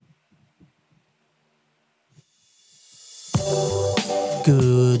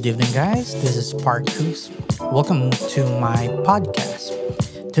Good evening, guys. This is Parkus. Welcome to my podcast.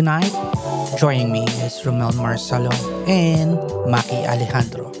 Tonight, joining me is Romel Marcelo and Maki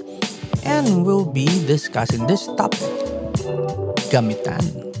Alejandro. And we'll be discussing this topic,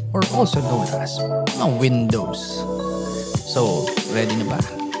 gamitan, or also known as Windows. So, ready na ba?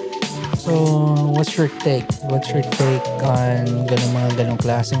 So, what's your take? What's your take on ganong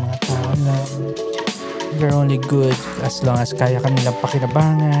klase mga tao na they're only good as long as kaya kanilang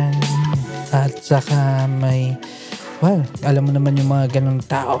pakinabangan at saka alam mo naman yung mga ganong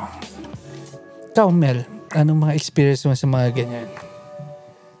tao. Ikaw, Mel, anong mga experience mo sa mga ganyan?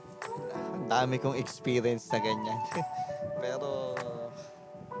 Ang dami kong experience na ganyan. Pero,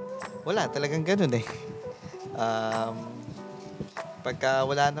 wala, talagang ganun eh. Um, Pagka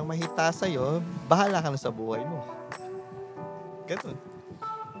wala nang mahita sa'yo, bahala ka na sa buhay mo. Ganun.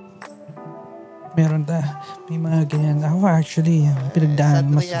 May mga ganyan. Ako actually, pinagdaan.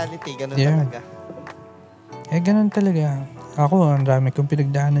 Sad reality, ganun talaga. Ganun talaga. Ako, ang dami kong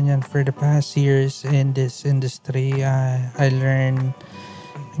pinagdaanan yan for the past years in this industry. I learned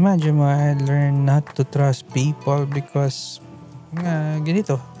not to trust people because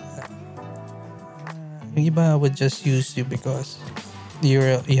ganito. Yung iba would just use you because you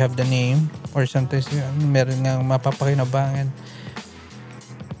have the name or sometimes meron nga mapapakinabangan.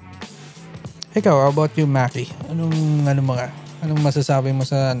 Ikaw, how about you, Maki? Anong masasabi mo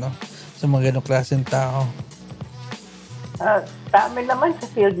sa mga ganong klaseng tao? Sa amin naman, sa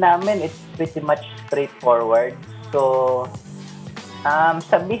field namin, it's pretty much straightforward. So,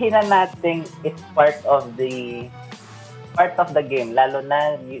 sabihin na natin it's part of the game, lalo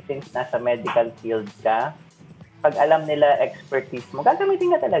na since nasa medical field ka. Pag alam nila expertise mo,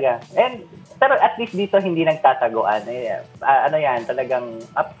 gagamitin ka talaga. Pero at least dito hindi nagtataguan. Yan, talagang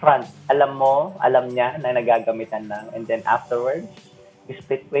upfront. Alam niya na nagagamitan lang. And then afterwards, we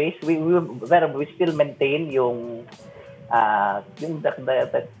split ways. We still maintain yung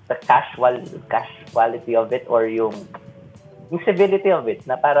the casuality of it or yung civility of it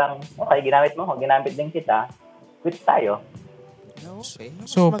na parang, okay, ginamit mo, ginamit din kita, quit tayo. Okay.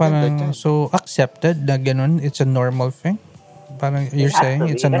 So accepted na ganun, it's a normal thing? Parang you're saying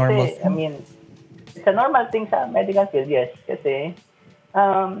it's a normal thing? I mean, it's a normal thing sa medical field, yes. Kasi,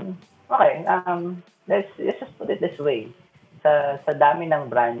 let's just put it this way. Sa dami ng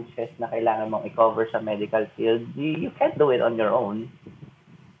branches na kailangan mong i-cover sa medical field, you can't do it on your own.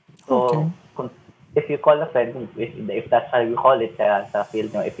 So, if you call a friend, if that's how you call it sa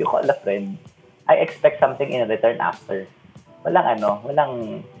field nyo, if you call a friend, I expect something in return after.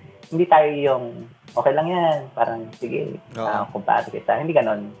 Hindi tayo yung, okay lang yan, parang, sige, kumpara kita. Hindi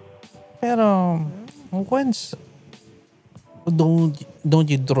ganon. Pero, don't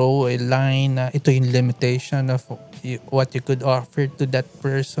you draw a line na ito yung limitation of what you could offer to that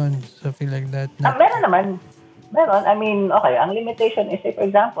person? Something like that. Meron naman. Meron. I mean, okay, ang limitation is, for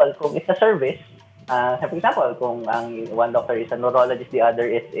example, kung it's a service, for example, kung ang one doctor is a neurologist, the other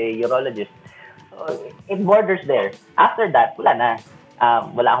is a urologist, it borders there. After that, wala na.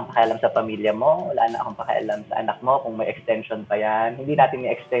 Wala akong pakialam sa pamilya mo, wala na akong pakialam sa anak mo, kung may extension pa yan. Hindi natin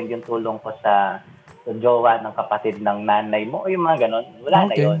i-extend yung tulong ko sa jowa ng kapatid ng nanay mo, o yung mga ganon. Wala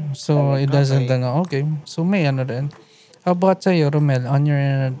na yun. So, it doesn't, okay. So, may rin. How about sa'yo, Romel, on your...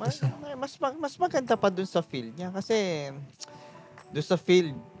 Mas maganda pa dun sa field niya kasi dun sa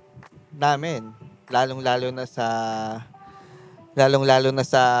field namin, lalong-lalo na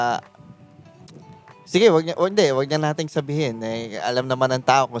sa sige, wag niya nating sabihin. Alam naman ng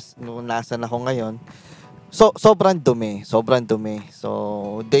tao kung nasan ako ngayon. So, sobrang dumi. So,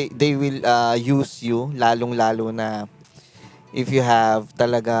 they will use you, lalong-lalo na if you have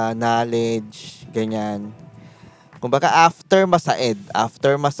talaga knowledge, ganyan. Kumbaga, after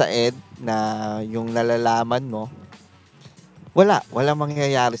masaed na yung nalalaman mo, wala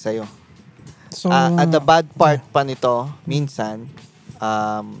mangyayari sa'yo. So, at the bad part pa nito, minsan,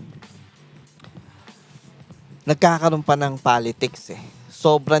 nagkakaroon pa ng politics eh.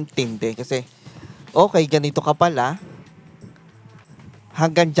 Sobrang tindi kasi okay, ganito ka pala,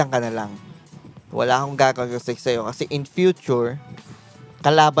 hanggang dyan ka na lang. Wala akong gagawin sa'yo kasi in future,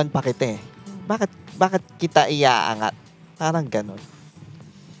 kalaban pa kita eh. Bakit kita iaangat? Parang ganun.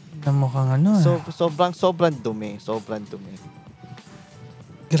 Mukhang sobrang dumi.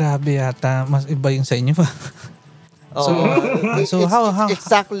 Grabe yata. Mas iba yung sa inyo pa. So how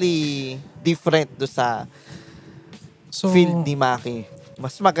exactly different do sa field ni Maki?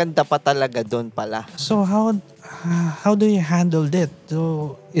 Mas maganda pa talaga doon pala. So how do you handle that?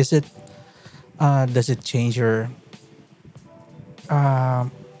 So is it does it change your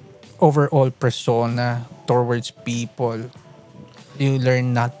overall persona towards people You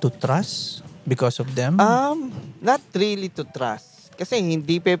learn not to trust because of them? Not really to trust. Kasi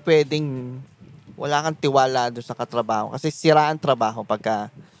hindi pwedeng wala kang tiwala doon sa katrabaho. Kasi sira ang trabaho pagka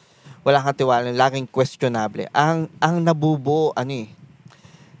wala kang tiwala, laging questionable. Ang nabubuo,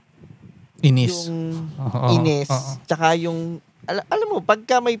 Inis. yung Oo, inis, oo. tsaka yung, alam mo,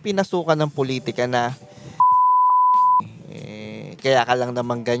 pagka may pinasukan ng politika na, kaya ka lang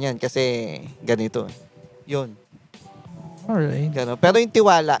naman ganyan kasi ganito. Yun. Alright. Gano. Pero yung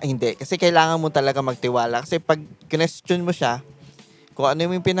tiwala, hindi. Kasi kailangan mo talaga magtiwala. Kasi pag question mo siya, kung ano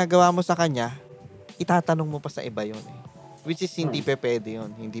yung pinagawa mo sa kanya, itatanong mo pa sa iba yun. Which is hindi pwede yun.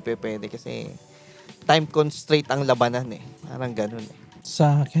 Hindi pwede kasi time constraint ang labanan Parang ganun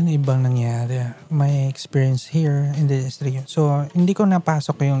Sa akin, ibang nangyari. My experience here in the industry. So, hindi ko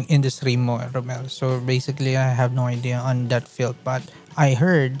napasok yung industry mo, Romel. So, basically, I have no idea on that field. But I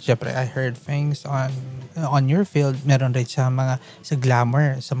heard things on your field. Meron rin sa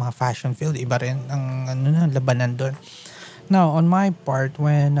glamour, sa mga fashion field. Iba rin ang labanan doon. Now, on my part,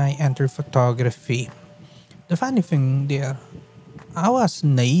 when I entered photography, the funny thing there, I was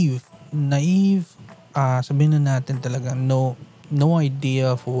naive. Sabihin na natin talaga, no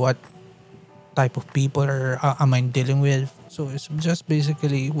idea of what type of people am I dealing with. So it's just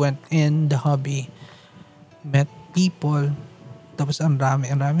basically went in the hobby, met people, tapos ang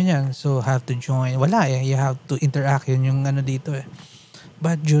rami niyan. So have to join. Wala you have to interact yung dito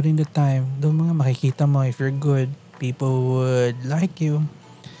But during the time, doon mga makikita mo if you're good, people would like you.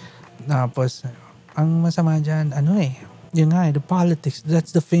 Tapos ang masama dyan, yun nga the politics.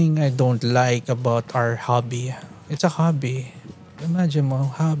 That's the thing I don't like about our hobby. It's a hobby. Imagine mo,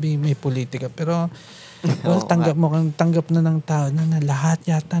 hobby, may politika. Pero, tanggap na ng tao na lahat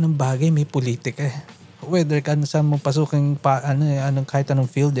yata ng bagay may politika Whether saan mo pasukin kahit anong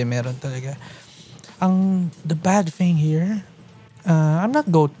field meron talaga. The bad thing here, I'm not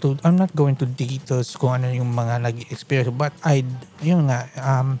going to details kung ano yung mga nag-experience. But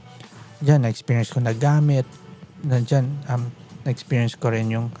na-experience ko na gamit. Na-experience ko rin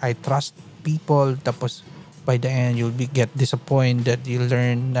yung I trust people. Tapos, by the end, you'll get disappointed. You'll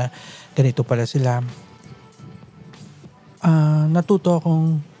learn na ganito pala sila. Natuto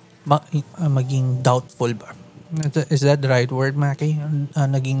akong maging doubtful ba? Is that the right word, Maki?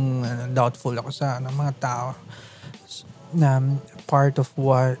 Naging doubtful ako sa mga tao. Na part of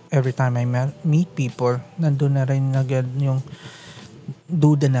what every time I meet people, nandun na rin agad yung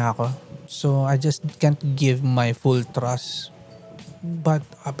duda na ako. So, I just can't give my full trust. But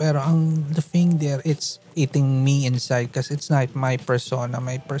pero the thing there, it's eating me inside because it's not my persona.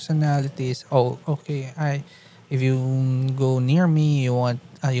 My personality is okay. If you go near me, you want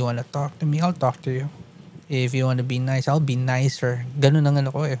to talk to me, I'll talk to you. If you want to be nice, I'll be nicer. Ganun ang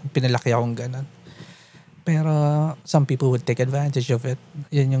pinalaki akong ganun. Pero some people would take advantage of it.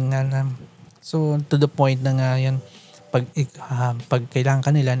 Yun yung so to the point na nga yan, pag kailangan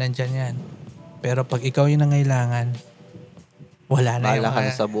ka nila, nandyan yan. Pero pag ikaw yung nangailangan, wala na Bahala ka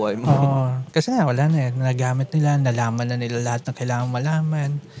na sa buhay mo. Kasi nga, wala na nagamit nila, nalaman na nila lahat ng kailangan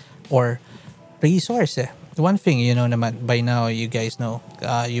malaman. Or resource One thing, naman, by now, you guys know,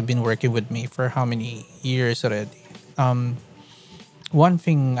 you've been working with me for how many years already. One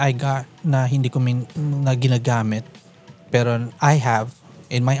thing I got na hindi ko na ginagamit, pero I have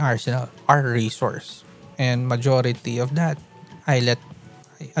in my arsenal, are resource. And majority of that, I'll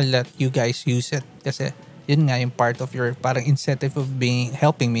let you guys use it. Kasi, yun nga yung part of your parang incentive of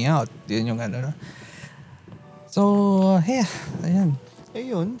helping me out. Yun yung So, ayan.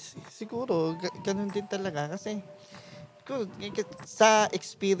 Ayun, siguro, ganun din talaga. Kasi, sa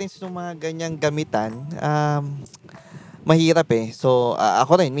experience ng mga ganyang gamitan, mahirap So,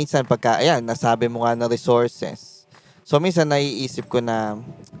 ako rin, minsan nasabi mo nga na resources. So, minsan naiisip ko na,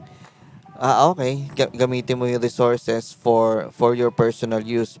 okay, gamitin mo yung resources for your personal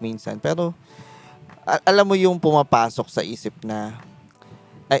use minsan. Pero, alam mo yung pumapasok sa isip na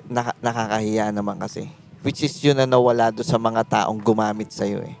nakakahiya naman kasi. Which is yun na nawala doon sa mga taong gumamit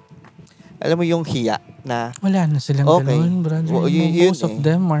sa'yo Alam mo yung hiya na wala na silang ganun, brother. Most of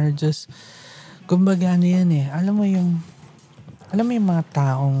them are just kumbaga yan Alam mo yung mga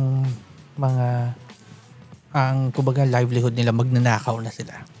taong ang kumbaga livelihood nila magnanakaw na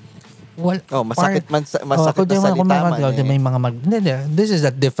sila. Masakit na salita man may mga this is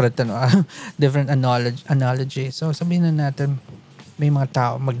a different different analogy. So sabihin na natin may mga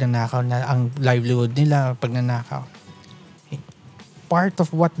tao magnanakaw na ang livelihood nila pagnanakaw. Part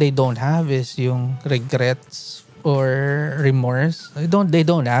of what they don't have is yung regrets or remorse. They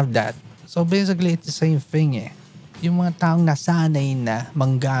don't have that. So basically it's the same thing Yung mga taong nasanay na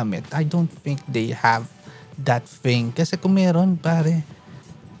manggamit, I don't think they have that thing. Kasi kung meron, pare,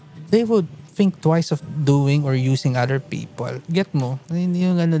 they would think twice of doing or using other people. Get mo? Hindi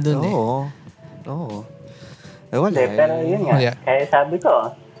yung ano dun eh. Oo. Wala. Hindi, pero yun nga. Oh, yeah. Kaya sabi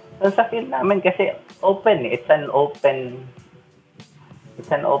ko, so sa field namin kasi open eh. It's an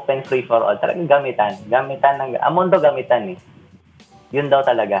open free for all. Talagang gamitan ng, ang mundo gamitan eh. Yun daw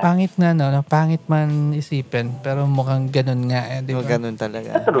talaga. Pangit na, no? Pangit man isipin. Pero mukhang ganun nga eh. Di ba? Ganun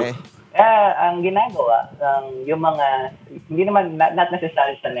talaga. True. Kaya ang ginagawa, yung mga, hindi naman, not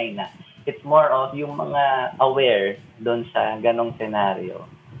necessarily sanay na. It's more of yung mga aware doon sa ganong scenario.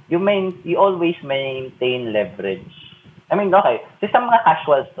 You always maintain leverage. I mean, okay. Kasi sa mga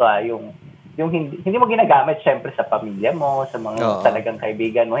casuals to yung hindi mo ginagamit syempre sa pamilya mo, sa mga talagang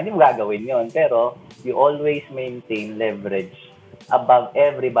kaibigan mo, hindi mo gagawin yon. Pero you always maintain leverage above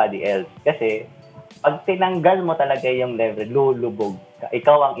everybody else. Kasi pag tinanggal mo talaga yung leverage, lulubog ka.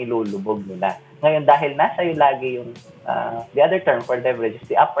 Ikaw ang ilulubog nila. Ngayon, dahil nasa iyo lagi yung, the other term for leverage is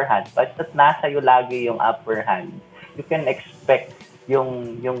the upper hand. But nasa iyo lagi yung upper hand, you can expect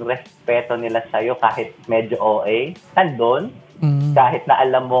yung respeto nila sa'yo kahit medyo OA, nandun. Kahit na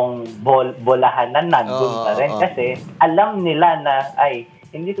alam mong bolahan na nandun pa rin. Kasi alam nila na, ay,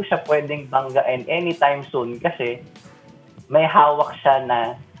 hindi ko siya pwedeng banggain anytime soon kasi may hawak siya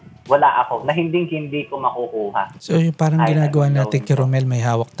na wala ako, na hindi ko makukuha. So yung parang ginagawa natin kay Romel, may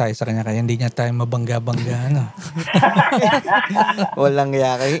hawak tayo sa kanya kaya hindi niya tayo mabangga-bangga. Ano? Walang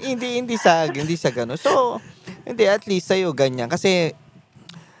yaka. Hindi sa ganun. So, hindi, at least sa'yo ganyan. Kasi,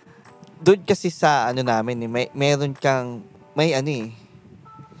 doon kasi sa namin, meron kang,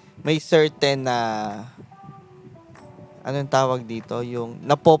 may certain na, anong tawag dito, yung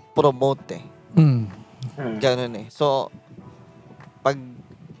napopromote eh. Ganun eh. So, pag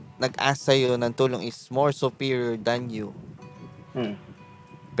nag-ask sa'yo ng tulong is more superior than you.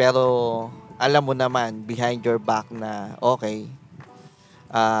 Pero, alam mo naman, behind your back na, okay,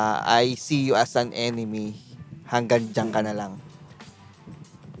 I see you as an enemy, hanggang dyan ka na lang.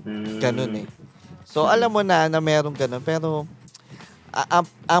 Ganun eh. So, alam mo na meron ganun, pero,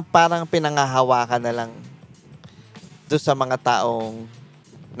 ang parang pinangahawakan na lang doon sa mga taong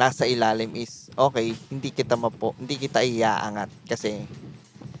nasa ilalim is, okay, hindi kita iaangat kasi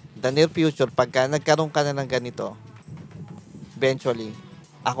the near future, pagka nagkaroon ka na ng ganito, eventually,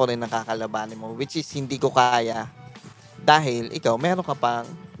 ako rin nakakalabanin mo, which is hindi ko kaya dahil ikaw, meron ka pang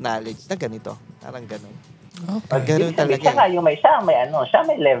knowledge na ganito. Parang ganun. Okay. Ganun talaga. Siya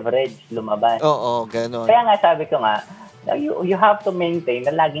may leverage lumabas. Oo, ganun. Kaya nga sabi ko nga, you have to maintain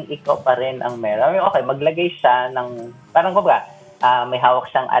na laging ikaw pa rin ang meron. Okay, maglagay siya ng, parang may hawak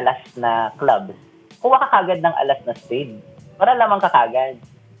siyang alas na clubs. Kuha ka kagad ng alas na spade. Para lamang ka kagad.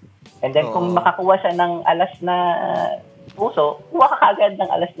 And then, kung makakuha siya ng alas na puso, kuha ka kagad ng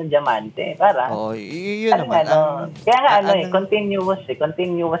alas na diamante. Para, yun naman. Kaya nga,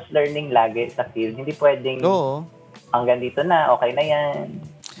 continuous learning lagi sa field. Hindi pwedeng, hanggang dito na, okay na yan.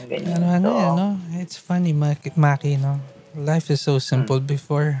 It's funny, Maki, no? Life is so simple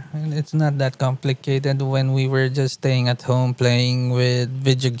before. And it's not that complicated when we were just staying at home playing with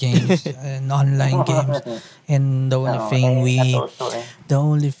video games and online games. And the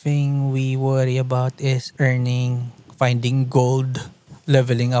only thing we worry about is finding gold,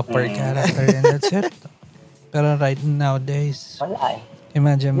 leveling up our character, and that's it. Pero right nowadays, wala eh.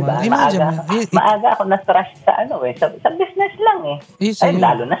 Imagine mo. Maaga ako na-trash sa sa business lang eh.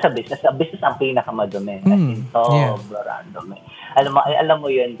 Lalo na sa business. Sa business ang pinakamadumi. Random eh. Alam mo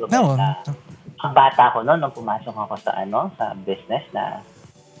yun, ang bata ko noon, nung pumasok ako sa business na,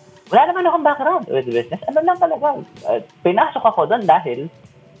 wala naman akong background with business. Ano lang talaga. Pinasok ako doon dahil,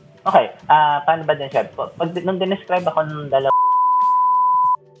 okay, paano ba din siya? Nung dinescribe ako ng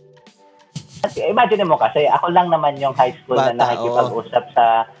imagine mo kasi, ako lang naman yung high school na nakikipag-usap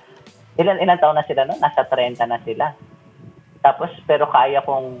sa, ilan taon na sila noon? Nasa 30 na sila. Tapos, pero kaya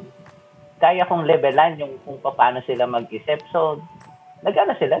kong levelan yung kung paano sila mag-isip. So,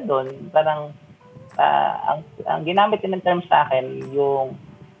 nag-ano sila doon. Parang, ang ginamit din ng term sa akin, yung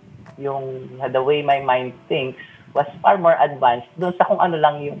the way my mind thinks was far more advanced doon sa kung ano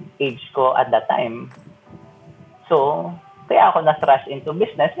lang yung age ko at that time. So, kaya ako na-thrust into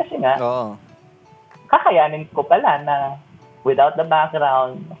business kasi nga, kakayanin ko pala na without the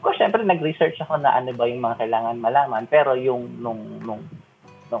background. Of course, syempre nag-research ako na ano ba yung mga kailangan malaman. Pero yung nung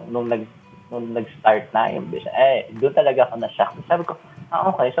nag-start na yung business, doon talaga ako na-shock. Sabi ko,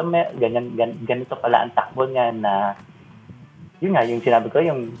 okay, so ganito pala ang takbo niya na yun nga, yung sinabi ko,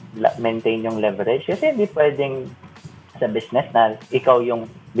 yung maintain yung leverage. Kasi hindi pwedeng sa business na ikaw yung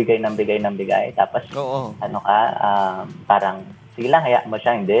bigay ng bigay. Tapos, parang, sige lang, hayaan mo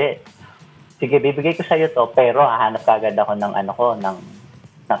siya. Hindi. sige, bibigay ko sa'yo to, pero hahanap kagad ako ng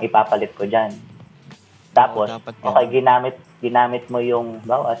ng ipapalit ko dyan. Tapos, dapat okay, ginamit mo yung,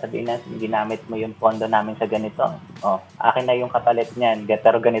 sabihin natin, ginamit mo yung pondo namin sa ganito. Akin na yung kapalit niyan,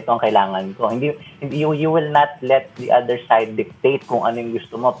 pero ganito ang kailangan ko. You will not let the other side dictate kung ano yung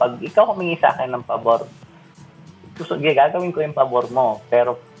gusto mo. Pag ikaw humingi sa akin ng pabor, gagawin ko yung pabor mo.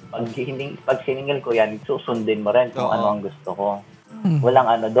 Pero pag siningil ko yan, susundin mo rin kung ano ang gusto ko.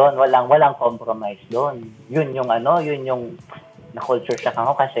 Walang doon, walang compromise doon. Yun yung na culture shock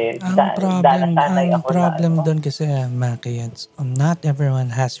ako kasi ang problem doon kasi Maki, not everyone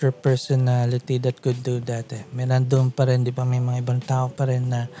has your personality that could do that may nandun pa rin, di ba, may mga ibang tao pa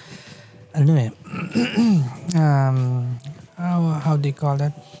rin na how do you call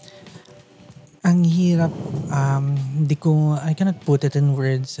that, ang hirap, I cannot put it in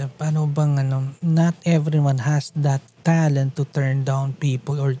words, paano bang not everyone has that talent to turn down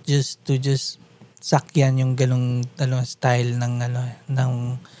people or just sakyan yung ganung style ng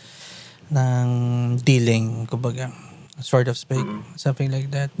dealing, kumbaga, sort of speak, something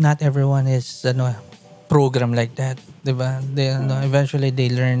like that. Not everyone is program like that, diba? They eventually they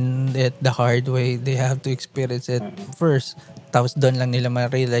learn it the hard way. They have to experience it first. Tapos doon lang nila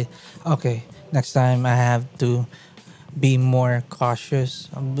ma-realize, okay, next time I have to be more cautious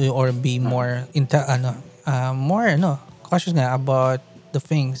or be more cautious nga about the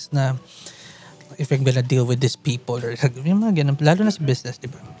things na if I'm gonna deal with these people or yung mga ganun, lalo na sa business, di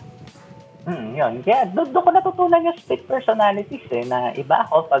ba? Yun. Kaya doon ko natutunan yung split personalities na iba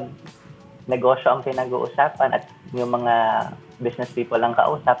ako pag negosyo ang pinag-uusapan at yung mga business people ang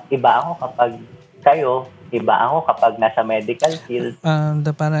kausap, iba ako kapag iba ako kapag nasa medical field.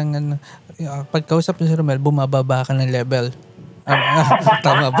 Parang pag kausap mo si Romel, bumababa ka ng level.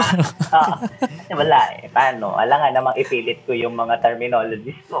 Tama ba? Wala paano? Alangan namang ipilit ko yung mga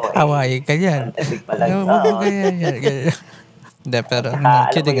terminologies ko. Away ka yan. Pero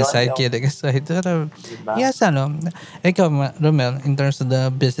kidding aside. Pero, diba? Yes, ikaw, Romel, in terms of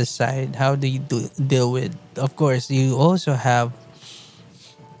the business side, how do you deal with, of course, you also have,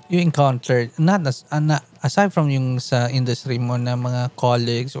 you encountered, aside from yung sa industry mo na mga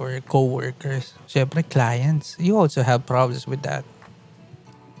colleagues or co-workers, syempre clients, you also have problems with that.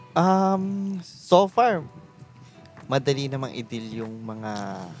 So far, madali namang i-deal yung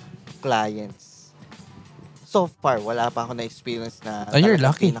mga clients. So far, wala pa ako na-experience na you're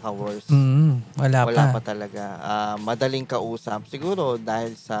lucky. Pinaka-worst. Wala pa talaga. Madaling kausap. Siguro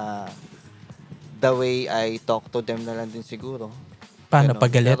dahil sa the way I talk to them na lang din siguro. Paano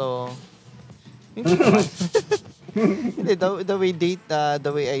pagalit? Pero hindi naman. Hindi, the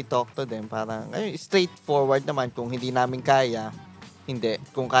way I talk to them, parang straightforward naman. Kung hindi namin kaya, hindi.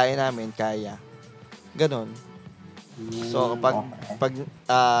 Kung kaya namin, kaya. Ganon. So, pag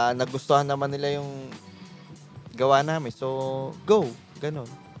nagustuhan naman nila yung gawa namin, so, go.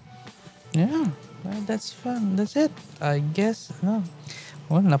 Ganon. Yeah. Well, that's fun. That's it. I guess,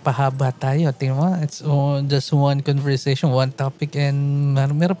 napahaba tayo. Tingnan mo, it's just one conversation, one topic, and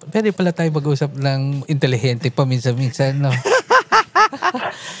pwede pala tayo mag-usap ng intelihente paminsan-minsan, no?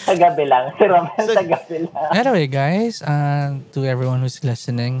 Sa gabi lang. Si Romel, sa gabi lang. Anyway, guys, to everyone who's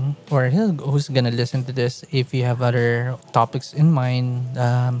listening or who's gonna listen to this, if you have other topics in mind,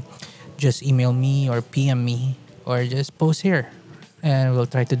 just email me or PM me or just post here. And we'll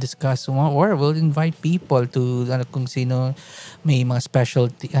try to discuss or we'll invite people to kung sino may mga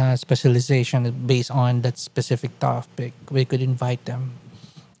specialization based on that specific topic. We could invite them.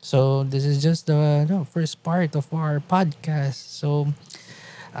 So this is just the first part of our podcast. So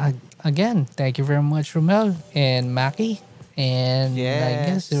again, thank you very much, Romel and Maki. And yes. I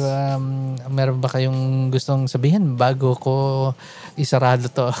guess meron ba kayong gustong sabihin bago ko isarado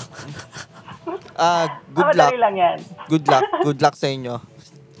to? Good luck. Lang yan. Good luck sa inyo.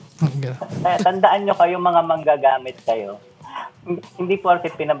 Tandaan nyo kayo mga manggagamit kayo. Hindi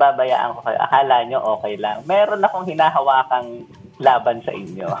porket pinababayaan ko kayo, akala nyo okay lang. Meron akong hinahawakang laban sa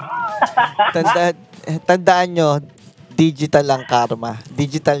inyo. Tandaan nyo, digital ang karma.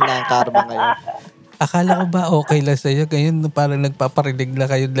 Digital na ang karma ngayon. Akala ko ba okay lang sa'yo? Ngayon parang nagpaparinig na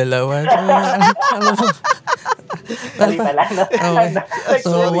kayong dalawa.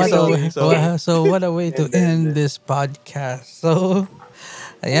 So what a way to end this podcast. So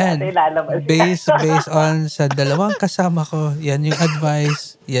ayan, based on sa dalawang kasama ko, yan yung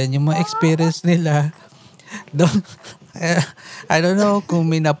advice, yan yung mga experience nila. I don't know kung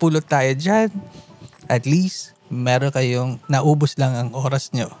may napulot tayo dyan. At least meron kayong naubos lang ang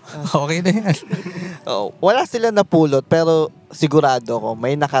oras nyo. Okay na yan. Wala sila napulot pero sigurado ko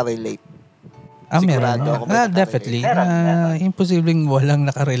may nakarelate. Sigurado ako may nakarelate. Definitely. Meron. Imposibleng walang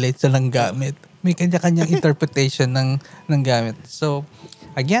nakarelate sa langgamit. May kanya-kanyang interpretation ng gamit. So,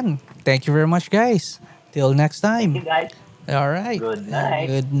 again, thank you very much, guys. Till next Thank time. you guys. All right. Good night.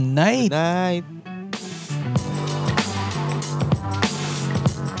 Good night. Good night.